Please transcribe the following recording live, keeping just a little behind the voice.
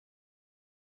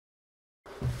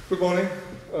Good morning.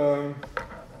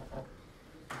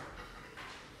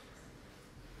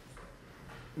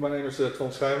 My name is Toine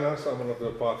Schijvenaars. I'm one of the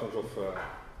partners of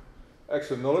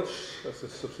ArchiXL Knowledge. That's a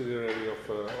subsidiary of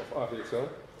ArchiXL.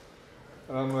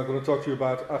 And I'm going to talk to you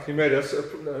about ArchiMedes,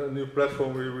 a new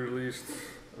platform we released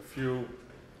a few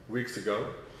weeks ago.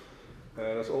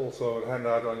 There's also a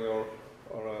handout on your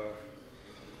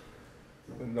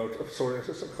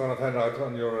some kind of handout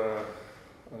on your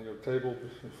table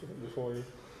before you.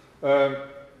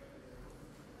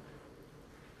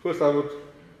 First, I would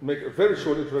make a very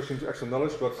short introduction to ArchiXL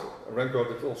Knowledge, but Remco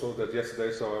did also that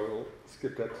yesterday, so I will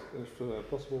skip that if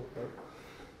possible.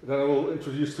 Then I will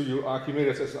introduce to you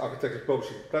ArchiMedes as an architecture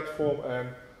publishing platform, and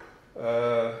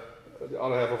the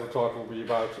other half of the talk will be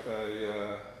about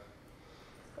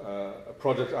a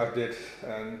project I did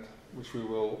and which we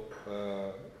will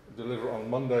deliver on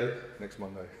Monday, next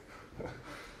Monday,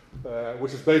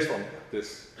 which is based on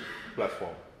this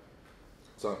platform.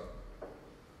 So,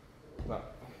 now,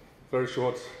 very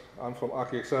short. I'm from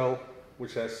ArchiXL,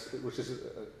 which is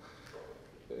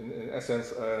in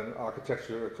essence an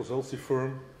architecture consultancy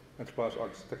firm, enterprise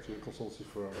architecture consultancy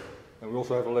firm, and we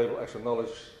also have a label ArchiXL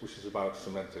Knowledge, which is about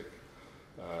semantic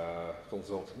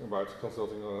consulting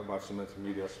about semantic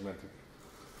media, semantic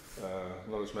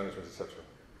knowledge management, etc.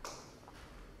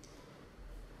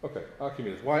 Okay,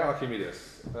 ArchiMedes. Why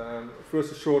ArchiMedes?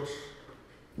 First, a short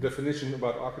definition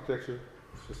about architecture,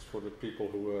 just for the people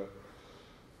who,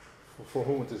 for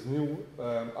whom it is new.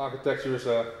 Architecture is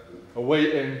a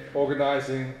way in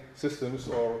organizing systems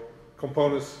or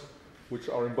components which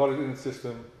are embodied in the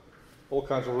system, all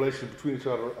kinds of relations between each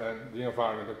other and the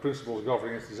environment, and principles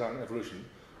governing its design and evolution,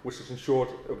 which is in short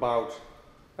about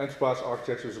enterprise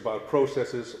architecture, is about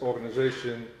processes,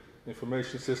 organization,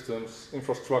 information systems,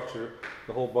 infrastructure,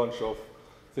 the whole bunch of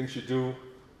things you do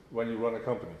when you run a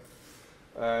company.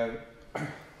 And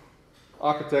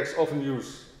architects often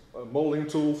use modeling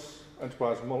tools,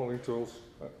 enterprise modeling tools,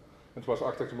 enterprise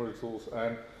architecture modeling tools,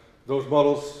 and those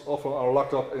models often are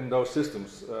locked up in those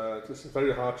systems. It's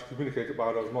very hard to communicate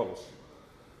about those models.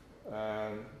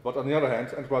 But on the other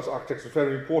hand, enterprise architecture is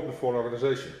very important for an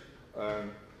organization.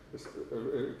 It's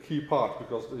a key part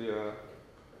because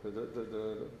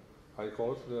how you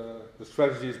call it, the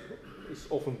strategy is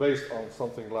often based on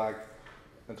something like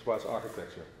enterprise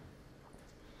architecture.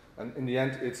 And in the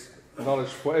end, it's knowledge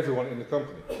for everyone in the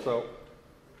company. So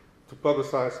to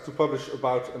publish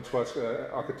about enterprise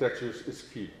architecture is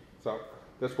key. So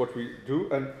that's what we do.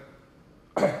 And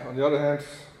on the other hand,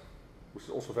 which is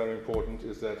also very important,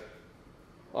 is that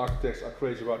architects are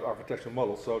crazy about architectural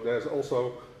models. So there's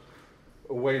also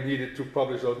a way needed to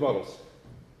publish those models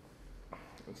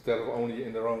instead of only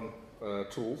in their own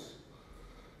tools.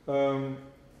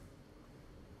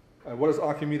 And what is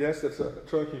ArchiMedes? That's a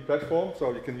turnkey platform,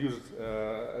 so you can use it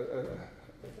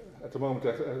at the moment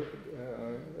as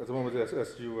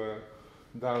you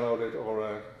download it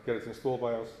or get it installed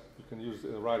by us. You can use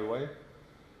it right away.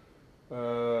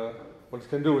 What it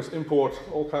can do is import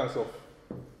all kinds of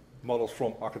models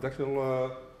from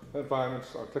architectural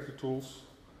environments, architecture tools.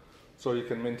 So you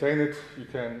can maintain it. You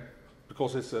can,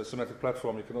 because it's a semantic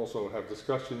platform, you can also have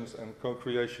discussions and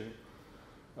co-creation.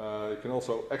 You can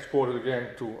also export it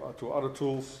again to other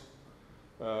tools.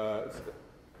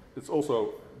 It's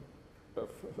also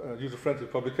a user-friendly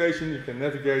publication. You can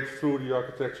navigate through the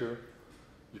architecture.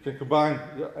 You can combine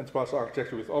the enterprise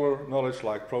architecture with other knowledge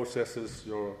like processes,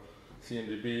 your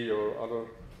CMDB or other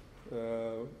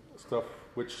stuff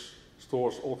which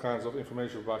stores all kinds of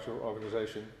information about your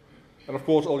organization. And of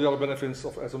course all the other benefits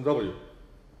of SMW.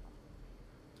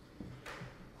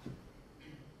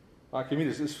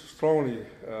 ArchiMedes is strongly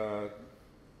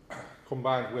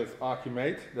combined with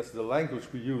ArchiMedes. That's the language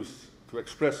we use to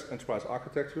express enterprise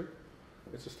architecture.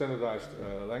 It's a standardized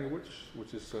language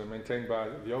which is maintained by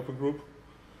the Open Group.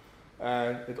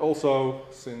 And it also,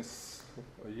 since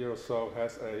a year or so,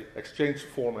 has an exchange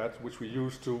format which we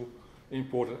use to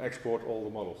import and export all the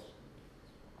models.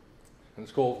 And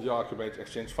it's called the ArchiMedes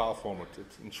Exchange File Format.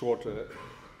 It's in short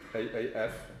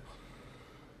AAF.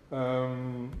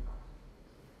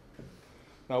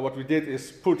 Now what we did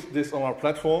is put this on our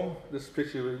platform. This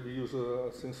picture we use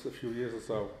since a few years or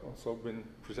so. Also been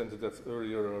presented at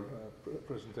earlier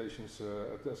presentations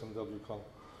at the SMWCon.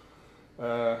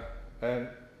 And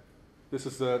this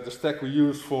is the stack we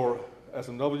use for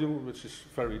SMW, which is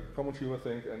very common to you, I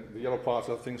think. And the yellow parts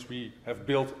are things we have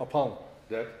built upon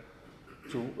that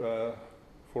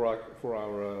for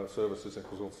our services and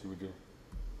consultancy we do.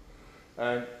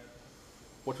 And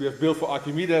what we have built for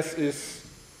ArchiMedes is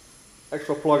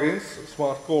extra plugins.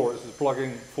 Smart Core is a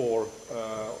plugin for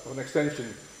an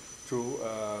extension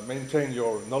to maintain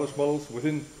your knowledge models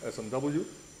within SMW.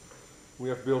 We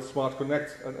have built Smart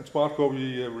Connect and Smart Core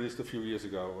we released a few years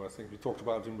ago. I think we talked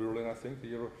about it in Berlin, I think, a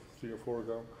year or 3 or 4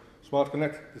 ago. Smart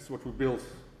Connect is what we built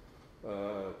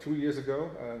 2 years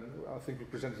ago, and I think we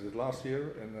presented it last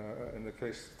year in the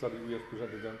case study we have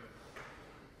presented then.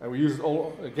 And we use it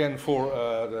all again for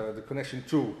the connection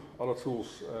to other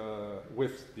tools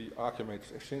with the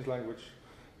ArchiMedes exchange language.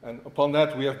 And upon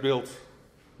that we have built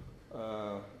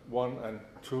 1 and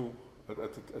 2,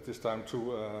 at this time,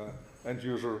 2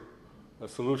 end-user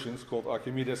solutions called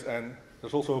ArchiMedes, and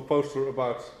there's also a poster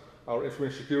about our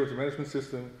information security management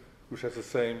system, which has the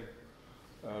same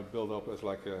build-up as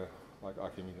like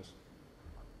ArchiMedes.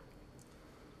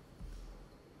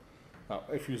 Now,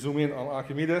 if you zoom in on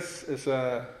ArchiMedes, is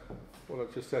what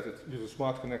I just said. It uses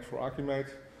Smart Connect for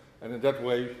ArchiMedes, and in that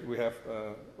way we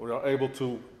are able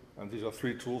to. And these are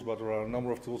 3 tools, but there are a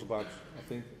number of tools, about I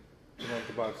think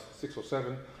about 6 or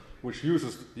 7, which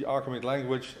uses the ArchiMedes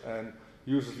language and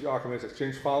uses the ArchiMedes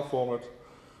exchange file format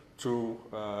to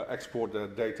export the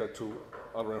data to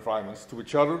other environments, to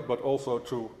each other, but also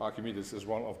to ArchiMedes is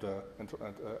one of the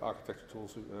architecture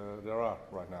tools there are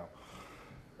right now.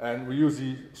 And we use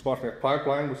the Smart Connect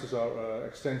pipeline, which is our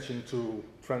extension to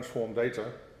transform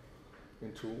data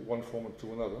into one format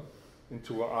to another,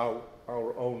 into our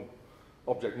own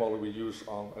object model we use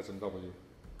on SMW.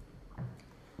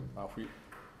 Now, if we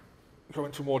go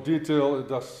into more detail, it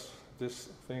does this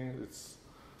thing. It's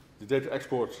the data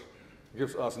export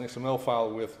gives us an XML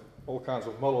file with all kinds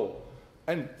of model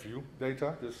and view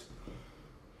data.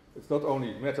 It's not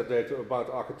only metadata about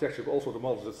the architecture, but also the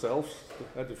models themselves,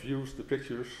 the views, the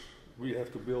pictures. We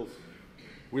have to build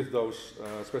with those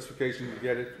specifications. We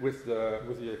get it with the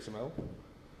XML.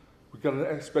 We've got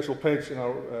a special page in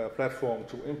our platform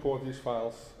to import these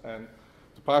files, and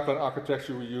the pipeline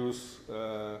architecture we use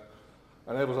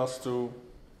enables us to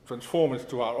transform it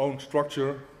to our own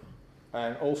structure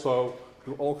and also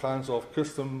do all kinds of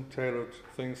custom tailored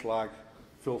things like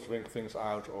filtering things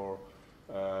out or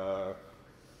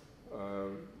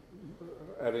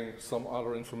adding some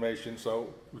other information.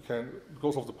 So we can,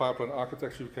 because of the pipeline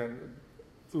architecture, we can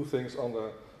do things on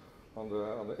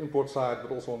the import side,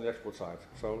 but also on the export side.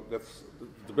 So that's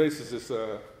the basis is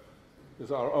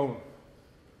our own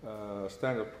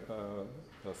standard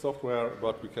software,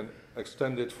 but we can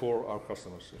extend it for our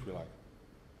customers if you like.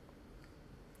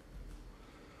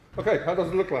 Okay, how does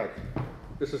it look like?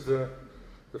 This is the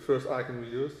first icon we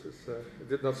used. It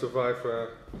did not survive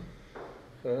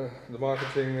the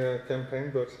marketing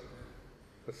campaign, but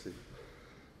let's see.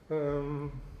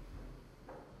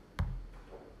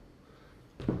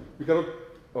 We got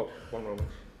one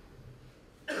moment.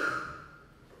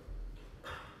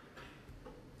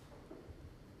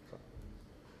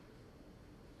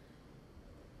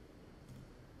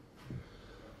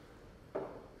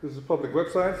 This is a public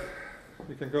website.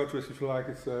 You can go to it if you like.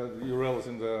 It's the URL is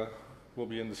will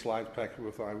be in the slide pack,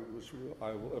 which I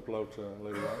will upload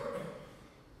later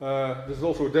on. This is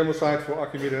also a demo site for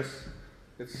ArchiMedes.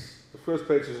 The first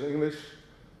page is in English.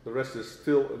 The rest is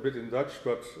still a bit in Dutch,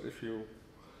 but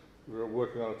we're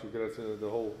working on it to get it, the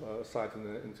whole site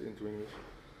into English.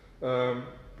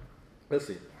 Let's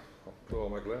see. I'll put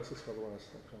on my glasses, otherwise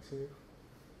I can't see it.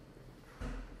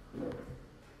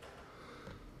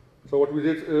 So what we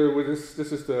did with this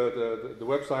is the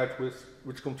website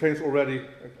which contains already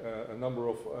a number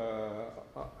of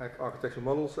architecture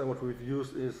models, and what we've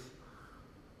used is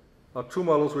 2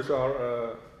 models which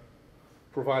are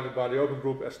provided by the Open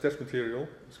Group as test material.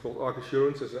 It's called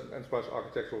ArchiSurance, it's an enterprise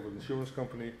architecture of an insurance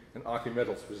company, and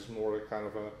ArchiMedes, which is more a kind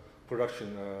of a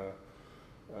production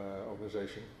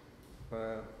organization.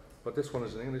 But this one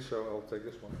is in English, so I'll take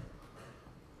this one.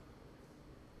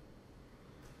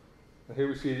 And here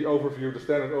we see the overview, the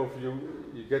standard overview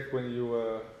you get when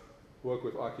you work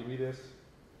with ArchiMedes.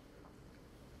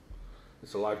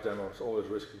 It's a live demo, it's always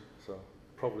risky, so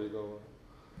probably go.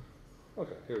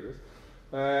 Okay, here it is.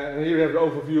 And here we have the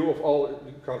overview of all.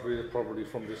 You can't read it probably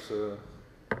from this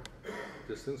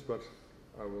distance, but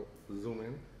I will zoom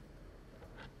in.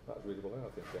 That's readable, I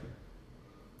think. Yeah.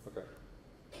 Okay.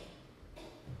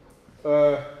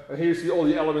 And here you see all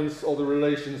the elements, all the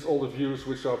relations, all the views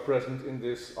which are present in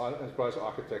this enterprise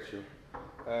architecture.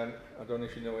 And I don't know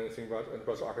if you know anything about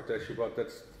enterprise architecture, but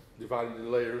that's dividing the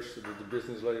layers, the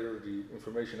business layer, the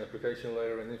information application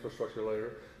layer, and infrastructure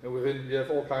layer. And within you have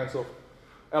all kinds of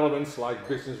elements like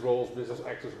business roles, business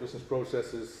actors, business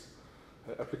processes,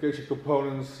 application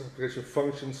components, application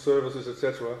functions, services,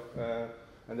 etc.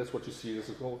 And that's what you see. This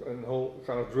is a whole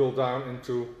kind of drill down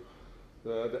into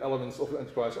the elements of the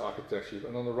enterprise architecture.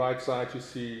 And on the right side you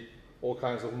see all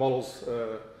kinds of models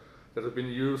that have been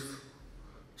used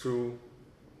to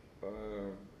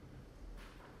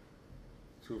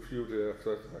view the.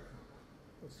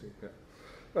 Let's see. Yeah.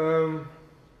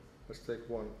 Let's take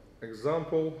one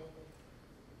example.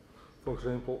 For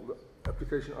example, the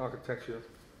application architecture.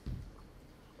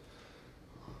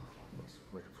 Let's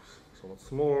make it somewhat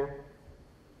smaller.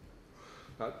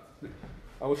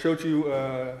 I will show you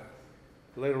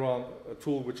later on a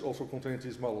tool which also contains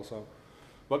these models. So,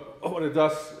 but what it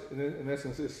does, in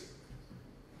essence, is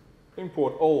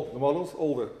import all the models,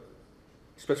 all the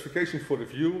specifications for the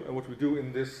view, and what we do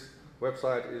in this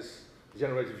website is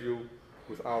generate a view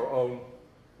with our own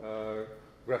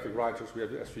graphic writers. We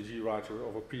have the SVG writer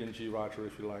or a PNG writer,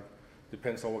 if you like.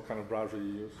 Depends on what kind of browser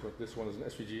you use. But this one is an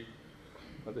SVG.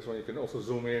 And this one you can also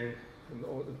zoom in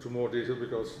into more detail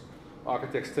because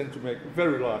architects tend to make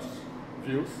very large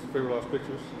views, very large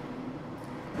pictures.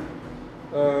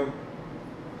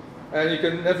 And you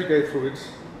can navigate through it.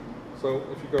 So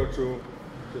if you go to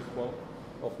just one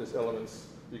of these elements,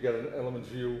 you get an element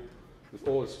view with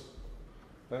all its,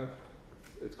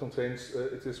 it contains,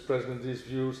 it is present in these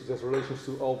views, it has relations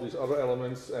to all these other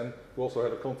elements, and we also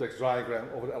have a context diagram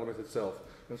of the element itself.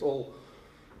 And it's all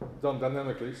done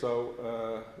dynamically, so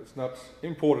it's not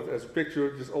imported as a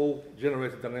picture, it's all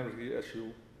generated dynamically as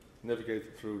you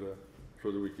navigate through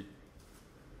the wiki.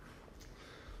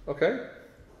 Okay.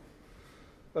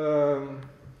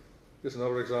 This is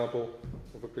another example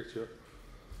of a picture.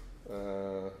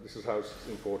 This is how it's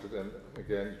imported, and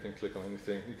again, you can click on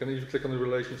anything. You can even click on the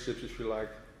relationships if you like.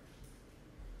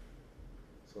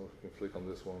 So you can click on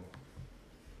this one.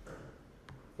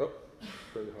 Oh,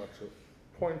 very hard to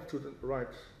point to the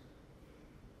right.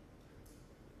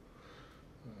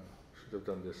 Should have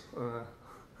done this.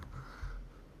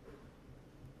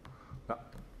 No.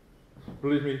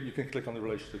 Believe me, you can click on the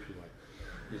relationship if you like.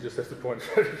 You just have to point.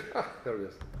 There it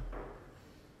is.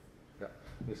 Yeah,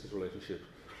 this is relationship.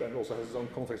 And also has its own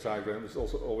context diagram. This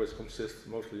also always consists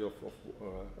mostly of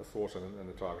a source and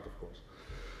a target, of course.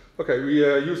 Okay, we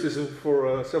use this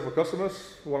for several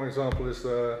customers. One example is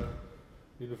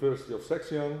University of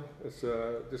Sexion.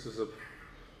 This is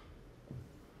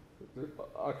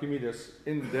ArchiMedes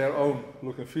in their own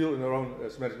look and feel, in their own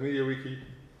Semantic MediaWiki,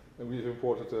 and we've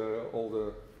imported all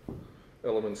the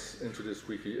elements into this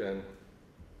wiki, and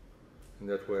in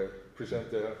that way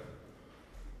present their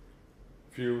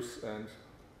views and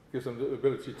gives them the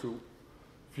ability to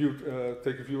view,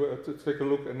 take a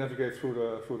look and navigate through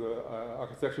the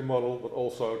architecture model, but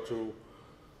also to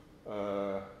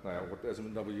what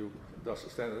SMW does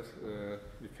standard.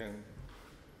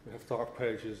 You have talk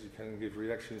pages, you can give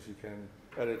reactions, you can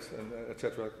edit, and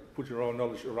etc. Put your own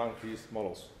knowledge around these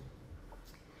models.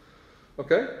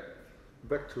 Okay,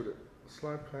 back to the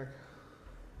slide pack.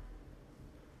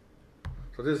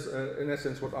 So this is, in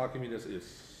essence, what ArchiMedes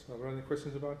is. Are there any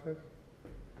questions about that?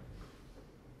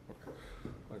 Okay.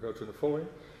 I'll go to the following.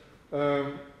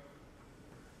 That's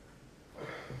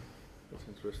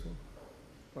interesting.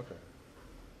 Okay.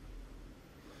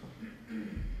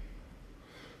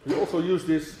 We also use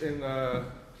this in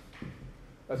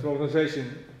as an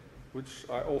organization, which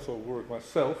I also work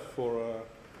myself for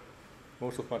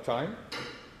most of my time.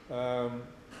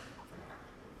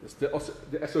 It's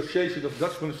the Association of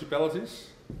Dutch Municipalities,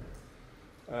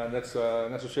 and that's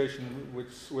an association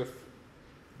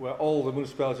where all the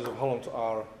municipalities of Holland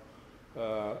are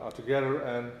together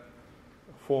and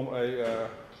form a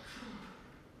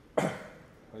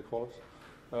how do you call it?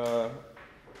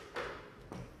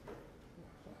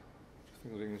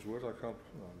 English word, I can't.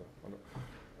 No.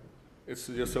 It's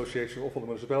the association of all the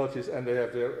municipalities, and they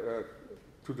have their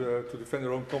to defend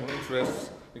their own common interests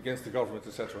against the government,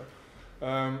 etc.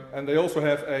 And they also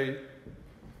have a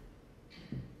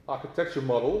architecture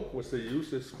model which they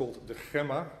use. It's called the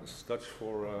Gemma. It's Dutch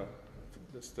for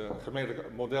it's the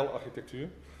gemeentelijke modelarchitectuur.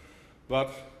 But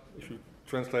if you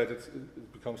translate it,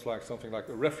 it becomes like something like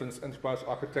a reference enterprise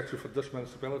architecture for Dutch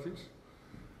municipalities.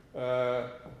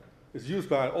 It's used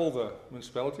by all the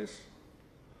municipalities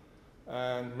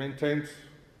and maintained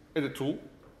in a tool.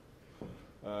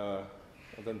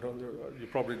 You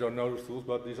probably don't know those tools,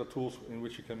 but these are tools in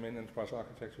which you can maintain enterprise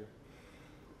architecture.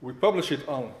 We publish it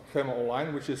on Gemma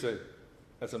Online, which is a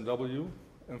SMW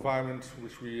environment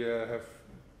which we have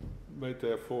made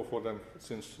there for them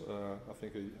since I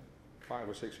think 5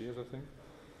 or 6 years, I think.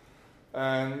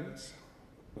 And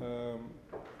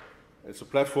it's a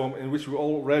platform in which we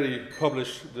already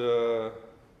publish the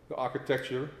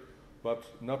architecture, but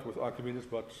not with ArchiMedes,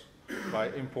 but by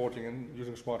importing and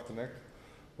using Smart Connect.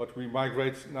 But we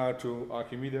migrate now to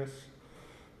ArchiMedes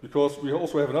because we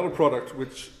also have another product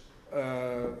which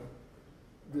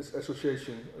this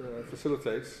association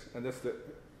facilitates, and that's the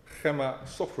Gemma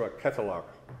software catalog.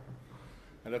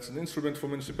 And that's an instrument for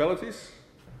municipalities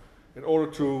in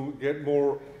order to get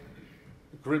more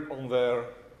grip on their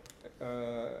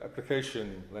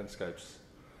application landscapes.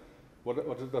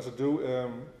 What does it do?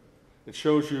 It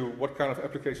shows you what kind of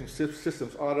application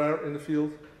systems are there in the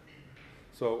field.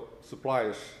 So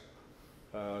suppliers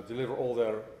deliver all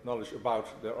their knowledge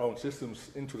about their own systems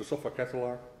into the software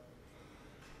catalog.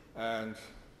 And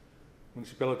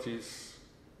municipalities,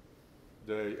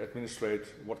 they administrate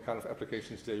what kind of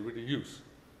applications they really use.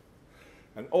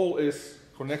 And all is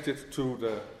connected to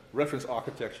the reference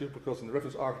architecture, because in the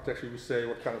reference architecture we say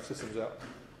what kind of systems there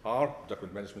are,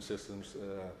 document management systems,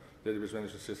 database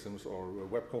management systems, or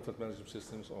web content management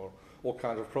systems, or all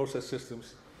kinds of process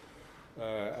systems.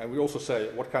 And we also say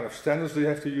what kind of standards they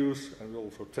have to use, and we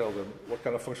also tell them what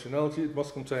kind of functionality it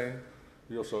must contain.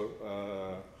 We also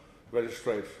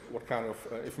register what kind of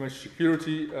information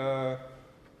security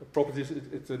properties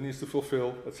it needs to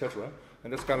fulfill, etc.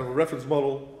 And that's kind of a reference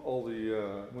model all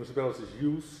the municipalities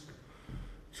use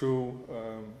to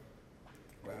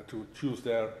choose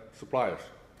their suppliers.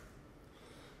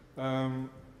 And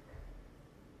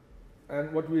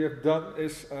what we have done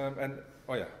is,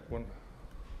 one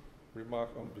remark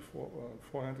on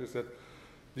beforehand is that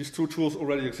these two tools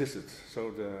already existed.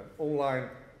 So the online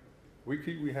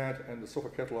wiki we had and the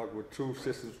software catalog were two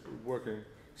systems working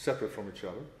separate from each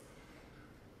other.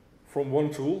 From one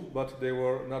tool, but they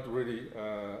were not really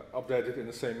updated in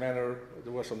the same manner.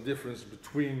 There was some difference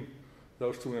between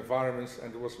those two environments,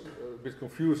 and it was a bit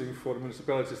confusing for the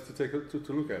municipalities to take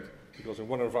to look at, because in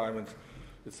one environment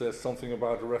it says something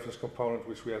about the reference component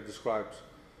which we have described,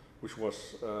 which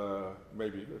was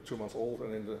maybe 2 months old,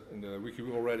 and in the wiki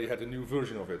we already had a new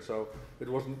version of it, so it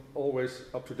wasn't always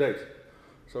up to date.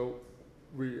 So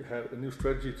we had a new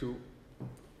strategy to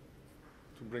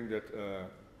bring that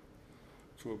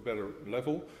to a better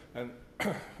level, and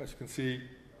as you can see,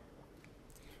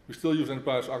 we still use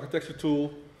Enterprise Architecture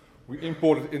tool. We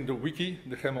imported in the wiki,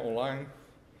 the Gemma Online,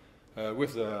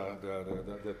 with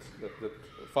that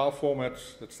file format,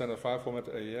 that standard file format,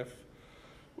 AEF,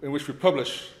 in which we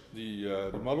publish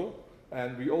the model,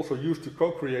 and we also use to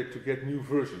co-create to get new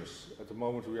versions. At the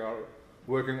moment we are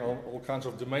working on all kinds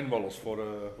of domain models for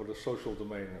the social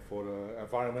domain, and for the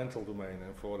environmental domain,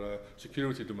 and for the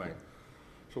security domain.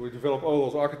 So we develop all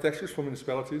those architectures for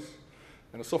municipalities,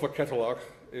 and the software catalog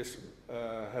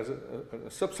has a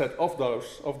subset of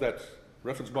that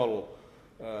reference model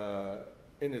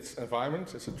in its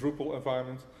environment. It's a Drupal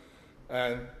environment,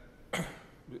 and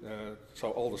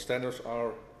so all the standards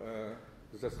are.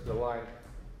 That's the line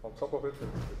on top of it. So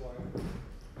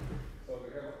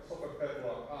the software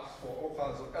catalog asks for all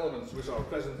kinds of elements which are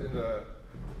present in the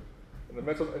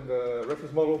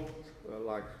reference model,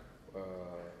 like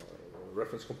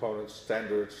reference components,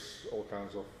 standards, all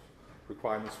kinds of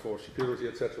requirements for security,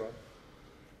 etc.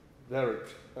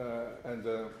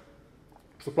 And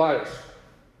suppliers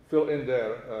fill in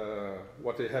there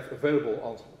what they have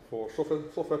available for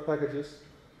software packages,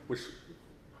 which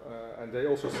and they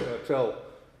also tell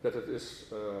that it is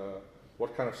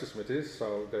what kind of system it is.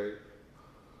 So they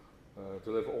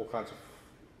deliver all kinds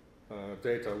of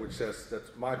data which says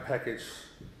that my package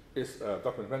is a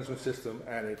document management system,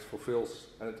 and it fulfills,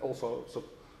 and it also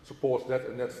supports that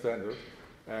and that standard,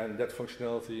 and that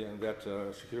functionality and that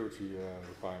security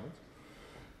requirement.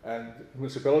 And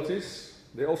municipalities,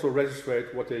 they also register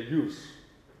what they use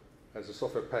as a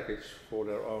software package for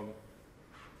their own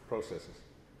processes.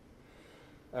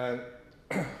 And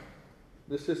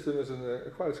this system is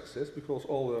quite a success, because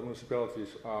all the municipalities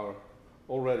are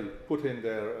already put in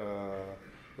their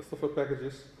the software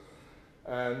packages.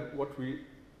 And what we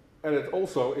added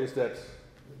also is that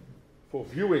for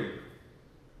viewing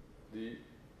and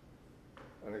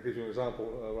I'll give you an example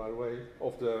right away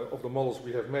of the models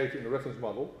we have made in the reference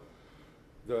model.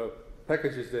 The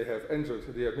packages they have entered,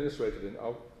 they administrated in,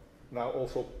 are now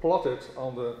also plotted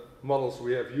on the models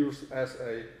we have used as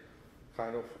a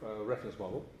kind of reference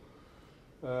model.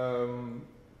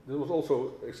 There was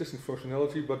also existing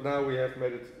functionality, but now we have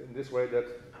made it in this way that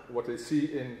what they see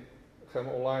in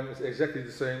Gemma Online is exactly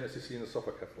the same as you see in the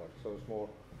software catalog. So it's more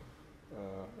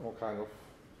kind of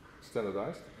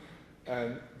standardized.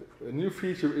 And a new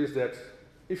feature is that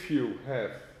if you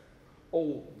have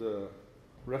all the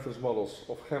reference models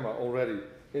of Gemma already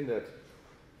in that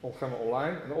on Gemma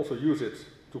Online, and also use it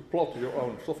to plot your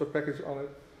own software package on it,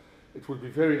 it would be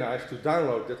very nice to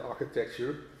download that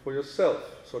architecture for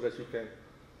yourself, so that you can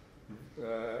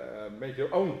make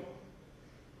your own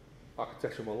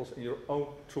architecture models in your own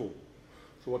tool.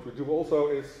 So what we do also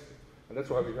is, and that's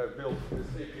why we have built this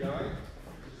API.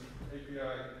 This API is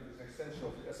an extension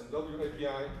of the SMW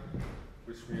API,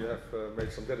 which we have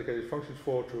made some dedicated functions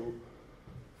for to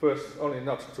First, only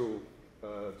not to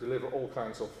deliver all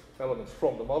kinds of elements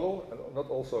from the model, and not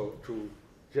also to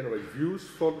generate views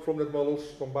from that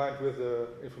models combined with the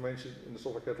information in the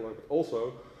software catalog, but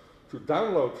also to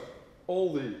download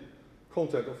all the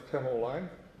content of Gamma Online,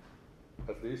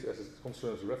 at least as it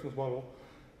concerns the reference model,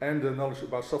 and the knowledge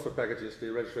about software packages, the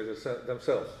registrators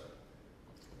themselves.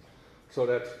 So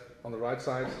that on the right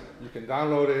side, you can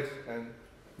download it and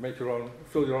make your own,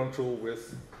 fill your own tool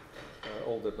with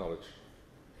all that knowledge.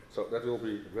 So that will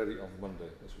be ready on Monday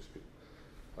as we speak.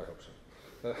 I hope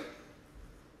so.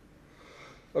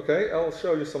 Okay, I'll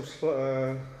show you some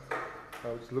how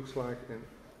it looks like in.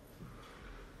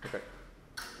 Okay.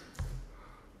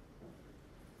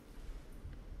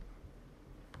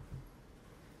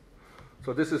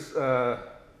 So this is oh,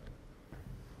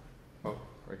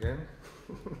 again.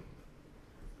 I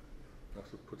have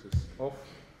to put this off.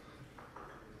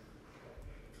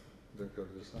 Then go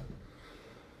to this side.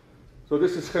 So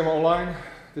this is Schema Online.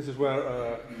 This is where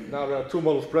now there are two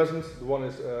models present. The one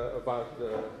is about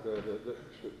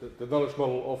the knowledge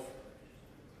model of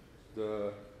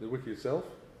the wiki itself,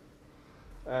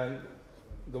 and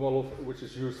the model which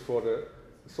is used for the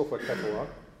software catalog.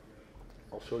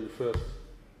 I'll show you first.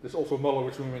 This is also a model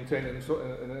which we maintain in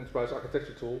an enterprise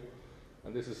architecture tool,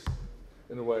 and this is,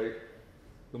 in a way,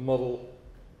 the model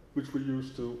which we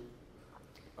use to.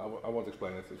 I won't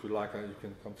explain it. If you like, you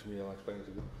can come to me and I'll explain it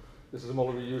to you. This is a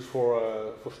model we use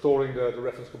for storing the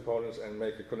reference components and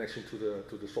make a connection to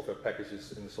the software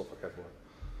packages in the software catalog.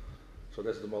 So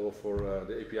that's the model for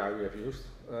the API we have used.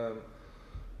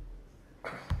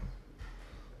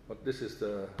 But this is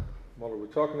the model we're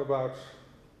talking about.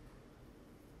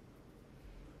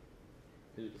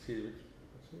 Here you can see it.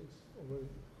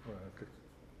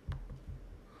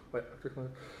 I clicked on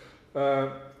it.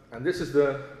 And this is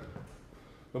the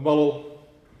model.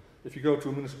 If you go to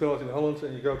a municipality in Holland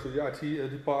and you go to the IT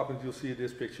department, you'll see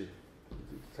this picture.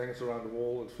 It hangs around the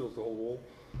wall, it fills the whole wall,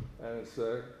 and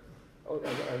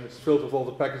it's filled with all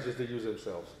the packages they use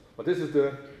themselves. But this is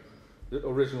the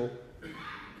original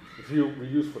view we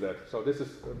use for that. So this is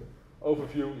an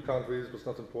overview. You can't read it, but it's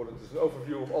not important. It's an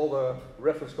overview of all the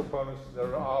reference components.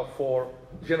 There are 4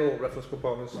 general reference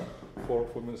components for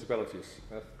municipalities.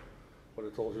 That's what I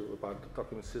told you about the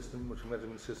document system, which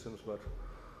management systems, but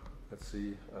let's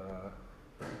see,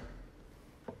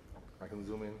 I can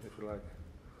zoom in if you like.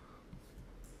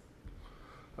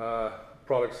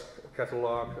 Products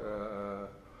catalog,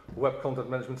 web content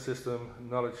management system,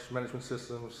 knowledge management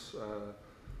systems,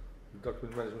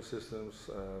 document management systems,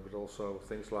 but also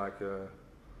things like, you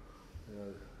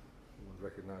won't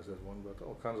recognize that one, but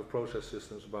all kinds of process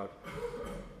systems about,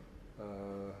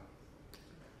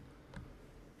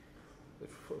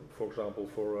 for example,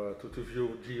 to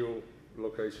view geo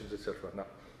locations, etc. Now,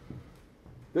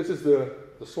 this is the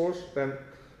source. Then,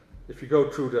 if you go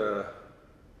to the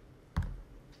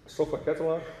software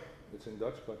catalog, it's in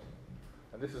Dutch,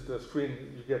 and this is the screen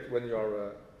you get when you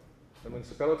are a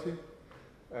municipality,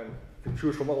 and you can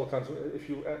choose from all kinds of. If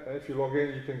you log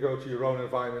in, you can go to your own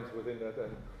environment within that.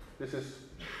 And this is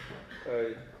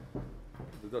the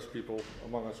Dutch people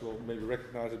among us will maybe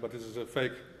recognize it, but this is a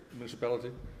fake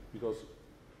municipality because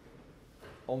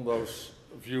on those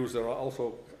views there are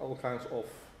also all kinds of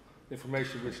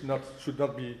information which should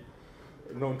not be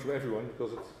known to everyone,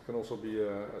 because it can also be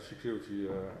a security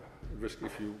risk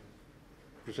if you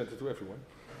present it to everyone.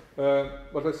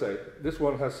 But let's say this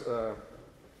one has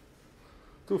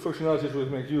 2 functionalities which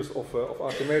make use of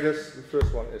ArchiMedes. The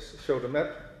first one is show the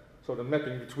map, so the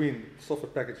mapping between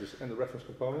software packages and the reference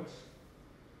components.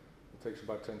 It takes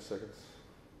about 10 seconds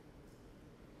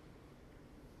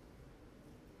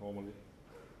normally.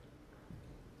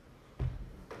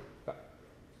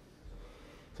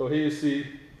 So here you see,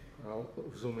 I'll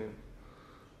zoom in.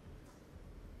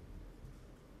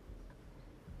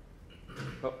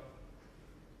 Oh,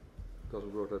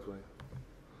 doesn't work that way.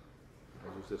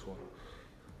 I'll use this one.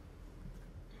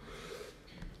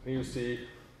 Here you see,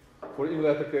 for the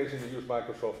email application you use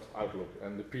Microsoft Outlook,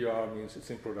 and the PR means it's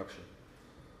in production.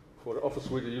 For the Office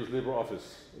suite you use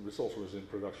LibreOffice, which also is in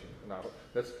production. Now,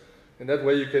 in that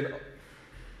way you can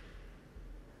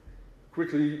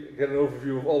quickly get an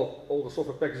overview of all the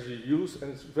software packages you use,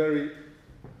 and it's very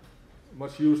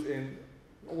much used in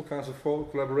all kinds of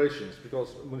collaborations,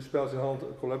 because municipalities in Holland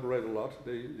collaborate a lot.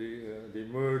 They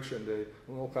merge, and they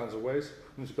in all kinds of ways.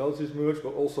 Municipalities merge,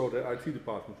 but also the IT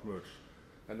departments merge,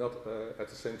 and not at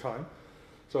the same time.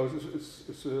 So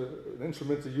it's an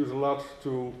instrument to use a lot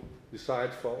to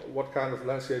decide for what kind of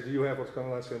landscape do you have, what kind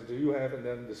of landscape do you have, and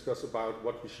then discuss about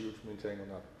what we should maintain or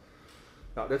not.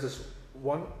 Now that is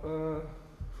one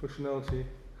functionality,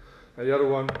 and the other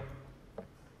one,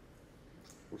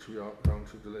 which we are going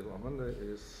to deliver on Monday,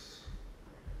 is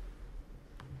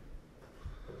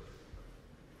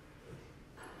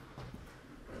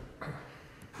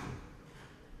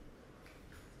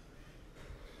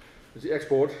the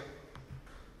export,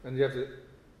 and you have to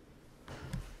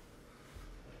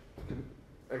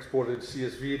export it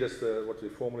CSV. That's what we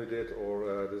formerly did,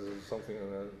 or this is something in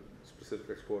a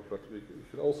specific export. But we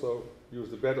can also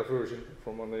use the beta version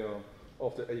from Monday on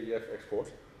of the AEF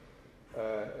export.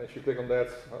 If you click on that,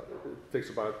 it takes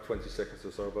about 20 seconds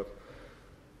or so, but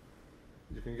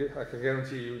you can I can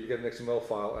guarantee you get an XML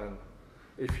file, and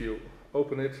if you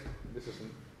open it, this is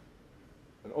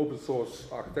an open source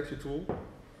architecture tool.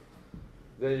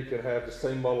 Then you can have the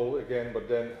same model again, but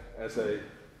then as a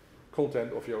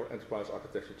content of your enterprise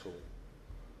architecture tool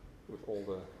with all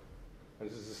the, and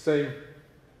this is the same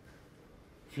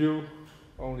view,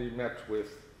 only mapped with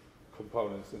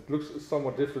components. It looks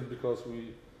somewhat different because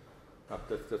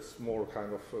that's more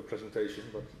kind of presentation,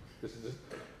 but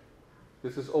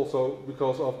this is also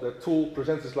because of the tool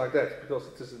presents it like that, because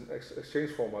it is an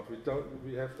exchange format.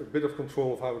 We have a bit of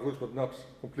control of how it looks, but not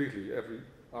completely. Every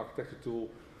architecture tool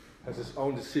has its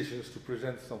own decisions to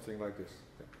present something like this.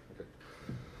 Yeah, okay.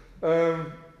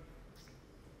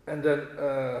 And then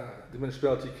the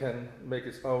municipality can make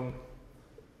its own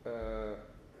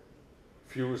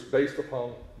views based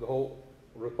upon the whole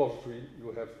repository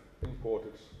you have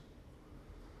imported,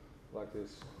 like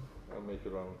this, and make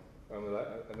your own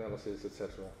analysis,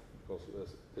 etc. Because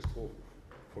this tool,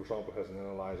 for example, has an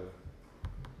analyzer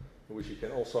in which you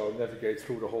can also navigate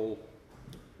through the whole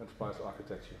enterprise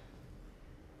architecture.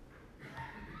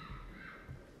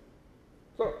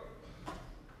 So,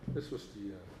 this was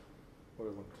what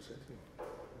I wanted to say to you.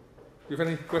 Do you have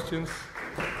any questions?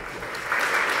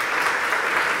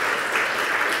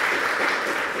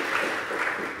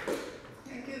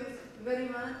 Thank you very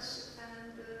much,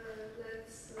 and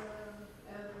let's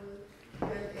have a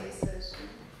Q&A session.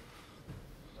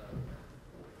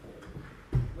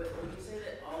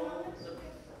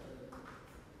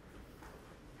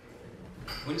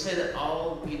 When you say that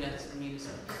all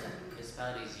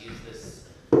municipalities use this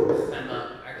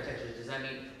SEMA architecture, does that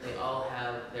mean they all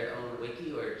have their own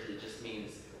wiki, or it just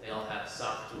means they all have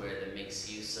software that makes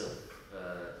use of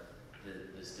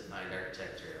this defined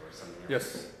architecture or something else?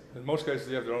 Yes. In most cases,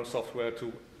 they have their own software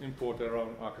to import their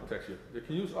own architecture. They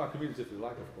can use ArchiMedes if you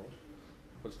like, of course,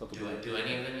 but it's not the Do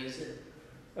any of them use it?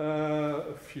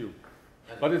 A few,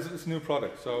 okay. But it's a new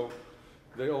product, so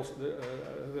they also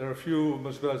there are a few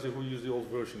municipalities who use the old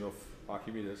version of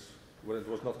ArchiMedes, when it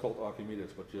was not called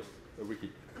ArchiMedes, but just a wiki.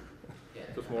 Yeah.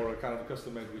 It was more a kind of a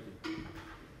custom-made wiki.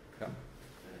 Yeah.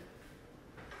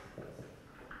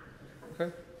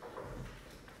 Okay.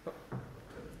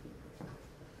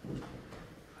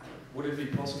 Would it be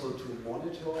possible to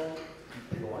monitor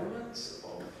deployments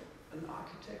of an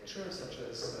architecture, such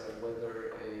as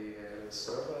whether a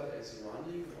server is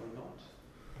running or not?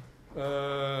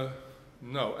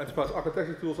 No, enterprise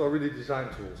architecture tools are really design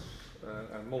tools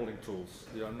and modeling tools.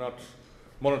 They are not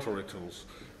monitoring tools.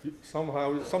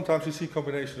 Sometimes you see a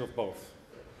combination of both,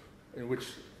 in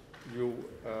which you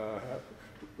have.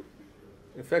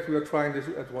 In fact, we are trying this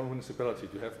at one municipality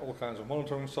to have all kinds of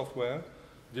monitoring software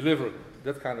deliver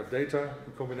that kind of data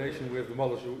in combination with the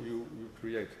models you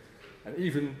create, and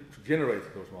even to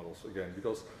generate those models again,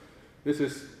 because this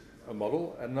is a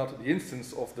model and not the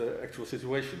instance of the actual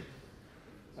situation.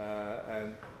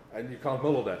 And you can't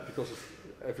model that because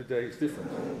every day is different,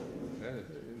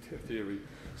 in theory.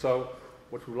 So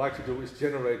what we like to do is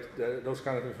generate those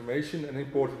kind of information and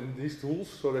import it in these tools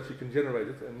so that you can generate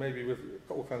it, and maybe with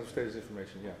all kinds of status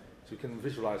information, yeah. So you can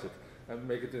visualize it and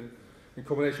make it in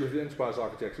combination with the enterprise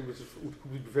architecture, which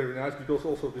would be very nice, because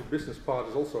also the business part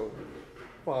is also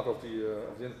part of the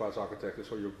enterprise architecture.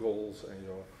 So your goals and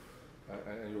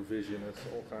your vision, it's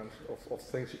all kinds of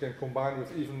things you can combine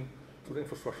with, even to the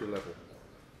infrastructure level.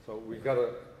 So we got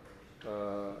a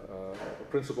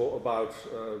principle about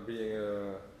being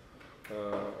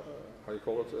how you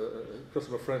call it, a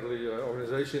customer-friendly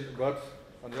organization, but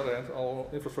on the other hand, all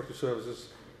infrastructure services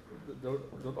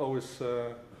don't always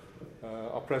are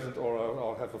present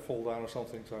or have a fall down or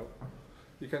something. So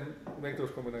you can make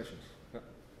those combinations. Yeah.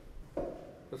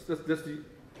 That's the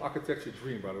architecture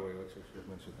dream, by the way. Let's just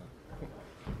mention that.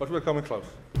 But we're coming close.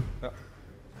 Yeah.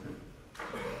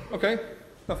 Okay.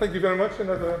 Now, thank you very much, and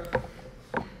have a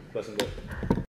pleasant day.